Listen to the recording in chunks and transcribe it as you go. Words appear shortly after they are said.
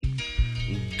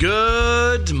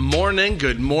Good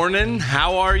morning.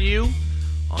 How are you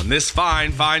on this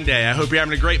fine day? I hope you're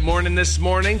having a great morning this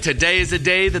morning. Today is a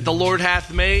day that the Lord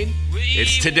hath made.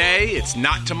 It's today. It's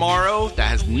not tomorrow. That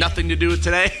has nothing to do with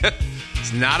today.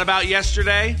 It's not about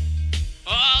yesterday.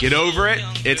 Get over it.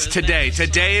 It's today.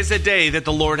 Today is a day that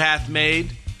the Lord hath made.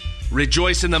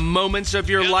 Rejoice in the moments of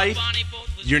your life.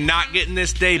 You're not getting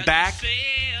this day back.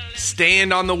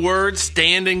 Stand on the word.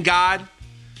 Stand in God.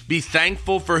 Be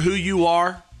thankful for who you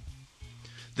are.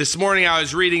 This morning I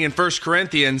was reading in 1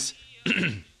 Corinthians,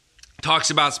 talks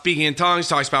about speaking in tongues,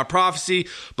 talks about prophecy,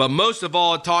 but most of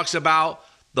all it talks about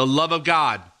the love of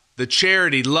God, the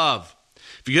charity, love.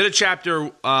 If you go to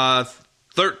chapter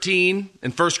 13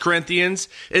 in 1 Corinthians,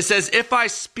 it says, "If I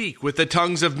speak with the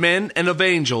tongues of men and of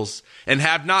angels and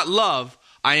have not love,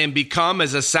 I am become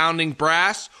as a sounding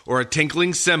brass or a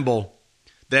tinkling cymbal."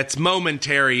 That's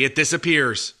momentary, it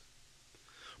disappears.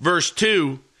 Verse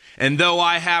 2, "And though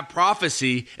I have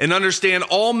prophecy and understand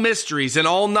all mysteries and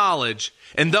all knowledge,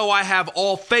 and though I have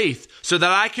all faith so that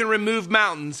I can remove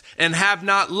mountains and have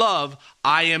not love,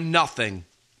 I am nothing."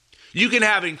 You can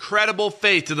have incredible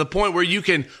faith to the point where you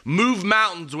can move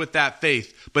mountains with that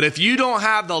faith. But if you don't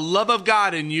have the love of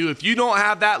God in you, if you don't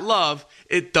have that love,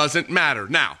 it doesn't matter.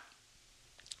 Now,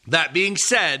 that being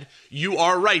said, you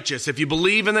are righteous. If you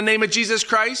believe in the name of Jesus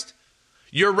Christ,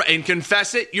 and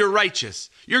confess it, you're righteous.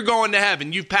 You're going to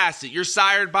heaven. You've passed it. You're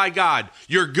sired by God.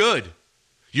 You're good.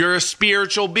 You're a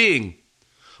spiritual being.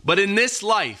 But in this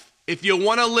life, if you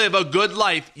want to live a good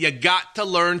life, you got to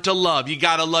learn to love. You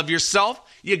got to love yourself.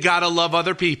 You got to love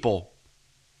other people.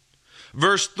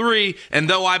 Verse 3, "And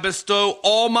though I bestow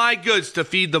all my goods to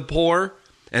feed the poor,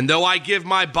 and though I give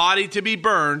my body to be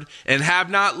burned, and have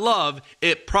not love,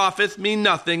 it profiteth me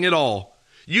nothing at all."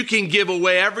 You can give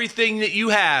away everything that you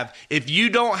have. If you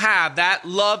don't have that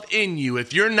love in you,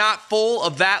 if you're not full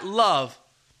of that love,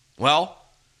 well,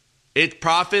 it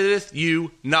profiteth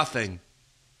you nothing.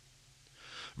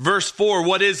 Verse 4,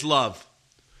 what is love?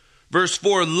 Verse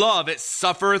 4, "Love, it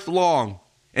suffereth long,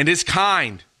 and is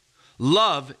kind.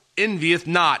 Love envieth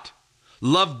not.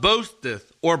 Love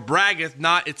boasteth, or braggeth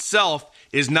not itself,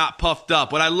 is not puffed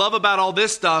up." What I love about all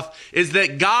this stuff is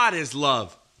that God is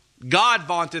love. God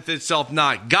vaunteth itself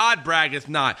not. God braggeth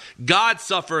not. God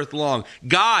suffereth long.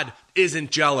 God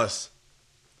isn't jealous.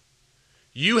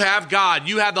 You have God.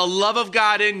 You have the love of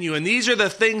God in you. And these are the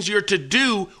things you're to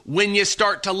do when you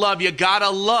start to love. You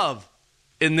gotta love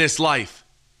in this life.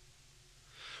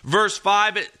 Verse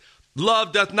 5,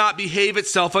 "Love doth not behave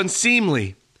itself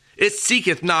unseemly. It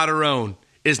seeketh not her own,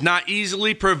 is not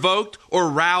easily provoked or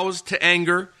roused to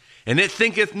anger, and it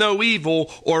thinketh no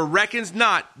evil, or reckons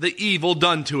not the evil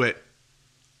done to it."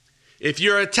 If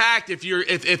you're attacked,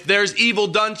 if there's evil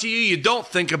done to you, you don't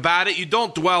think about it, you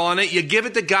don't dwell on it, you give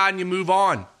it to God and you move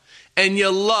on. And you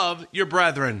love your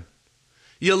brethren.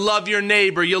 You love your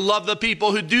neighbor. You love the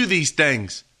people who do these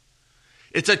things.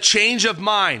 It's a change of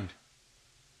mind.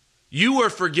 You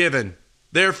were forgiven,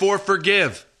 therefore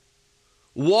forgive.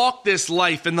 Walk this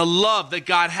life in the love that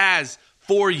God has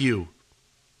for you.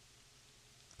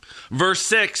 Verse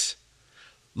 6,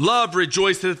 "Love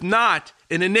rejoiceth not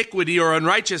in iniquity or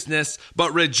unrighteousness,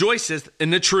 but rejoiceth in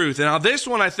the truth." And now this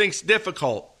one I think is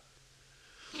difficult.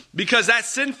 Because that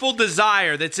sinful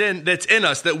desire that's in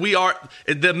us, that we are,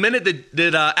 the minute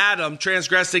that Adam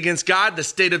transgressed against God, the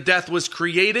state of death was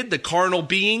created, the carnal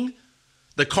being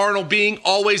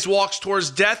always walks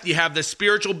towards death. You have the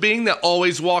spiritual being that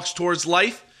always walks towards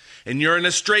life. And you're in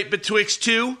a strait betwixt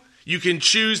two. You can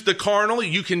choose the carnal.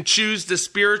 You can choose the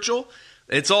spiritual.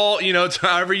 It's all, it's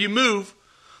however you move.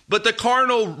 But the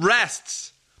carnal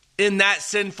rests in that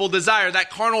sinful desire.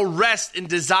 That carnal rests in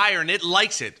desire, and it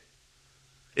likes it.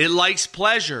 It likes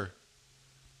pleasure.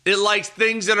 It likes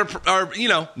things that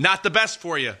are not the best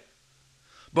for you.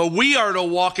 But we are to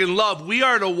walk in love. We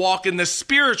are to walk in the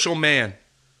spiritual man.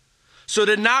 So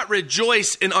to not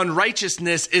rejoice in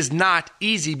unrighteousness is not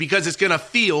easy because it's going to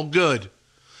feel good.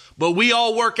 But we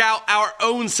all work out our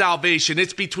own salvation.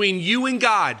 It's between you and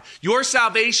God. Your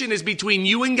salvation is between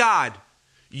you and God.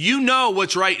 You know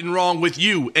what's right and wrong with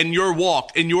you and your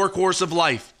walk and your course of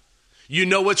life. You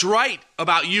know what's right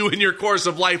about you and your course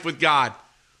of life with God.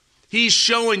 He's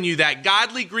showing you that.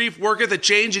 Godly grief worketh a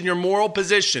change in your moral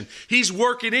position. He's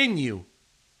working in you.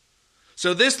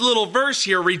 So this little verse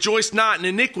here, "Rejoice not in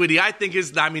iniquity," I think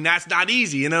that's not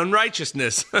easy in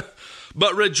unrighteousness.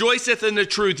 "But rejoiceth in the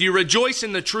truth." You rejoice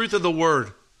in the truth of the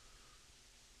word.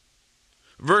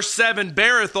 Verse 7,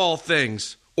 "Beareth all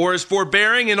things, or is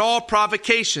forbearing in all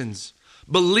provocations,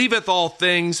 believeth all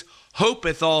things,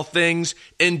 hopeth all things,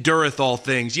 endureth all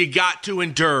things." You got to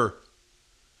endure.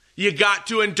 You got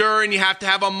to endure, and you have to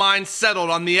have a mind settled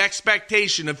on the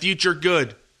expectation of future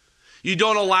good. You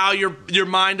don't allow your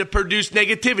mind to produce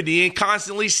negativity and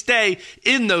constantly stay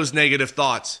in those negative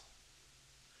thoughts.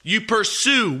 You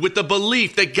pursue with the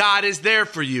belief that God is there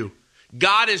for you.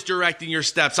 God is directing your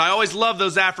steps. I always love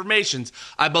those affirmations.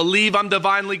 I believe I'm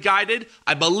divinely guided.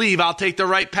 I believe I'll take the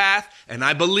right path. And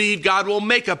I believe God will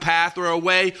make a path or a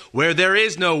way where there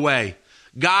is no way.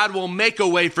 God will make a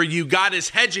way for you. God is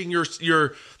hedging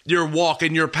your walk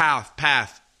and your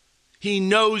path. He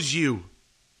knows you.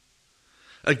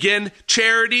 Again,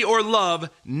 charity or love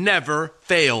never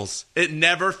fails. It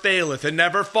never faileth. It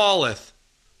never falleth.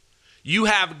 You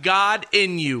have God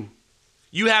in you.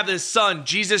 You have His Son,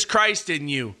 Jesus Christ, in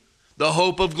you, the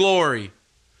hope of glory.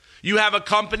 You have a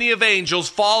company of angels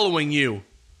following you.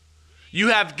 You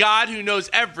have God who knows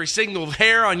every single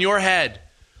hair on your head.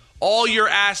 All you're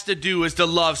asked to do is to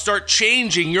love. Start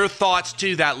changing your thoughts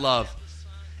to that love.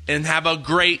 And have a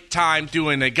great time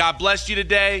doing it. God bless you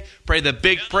today. Pray the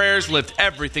big prayers. Lift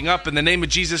everything up in the name of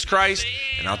Jesus Christ.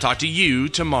 And I'll talk to you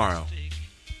tomorrow.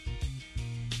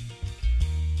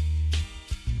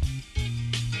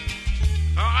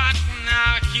 I can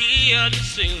now hear the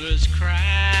sailors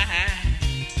cry,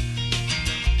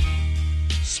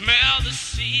 smell the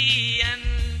sea and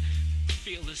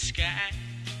feel the sky.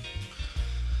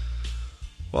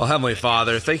 Well, Heavenly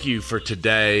Father, thank you for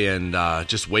today and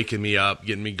just waking me up,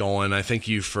 getting me going. I thank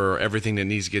you for everything that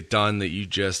needs to get done, that you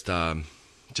just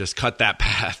cut that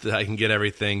path, that I can get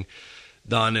everything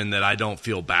done and that I don't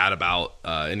feel bad about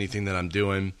anything that I'm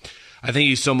doing. I thank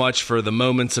you so much for the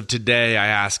moments of today. I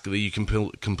ask that you can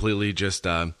completely just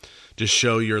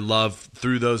show your love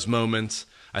through those moments.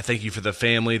 I thank you for the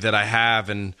family that I have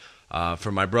and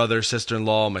for my brother,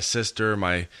 sister-in-law, my sister,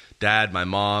 my dad, my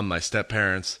mom, my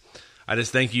step-parents. I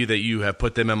just thank you that you have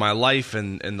put them in my life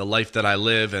and the life that I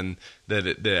live, and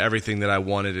that everything that I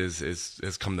wanted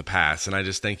has come to pass. And I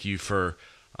just thank you for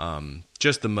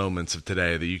just the moments of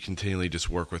today that you continually just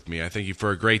work with me. I thank you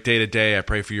for a great day today. I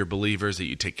pray for your believers that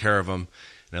you take care of them,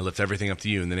 and I lift everything up to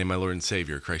you in the name of my Lord and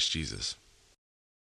Savior, Christ Jesus.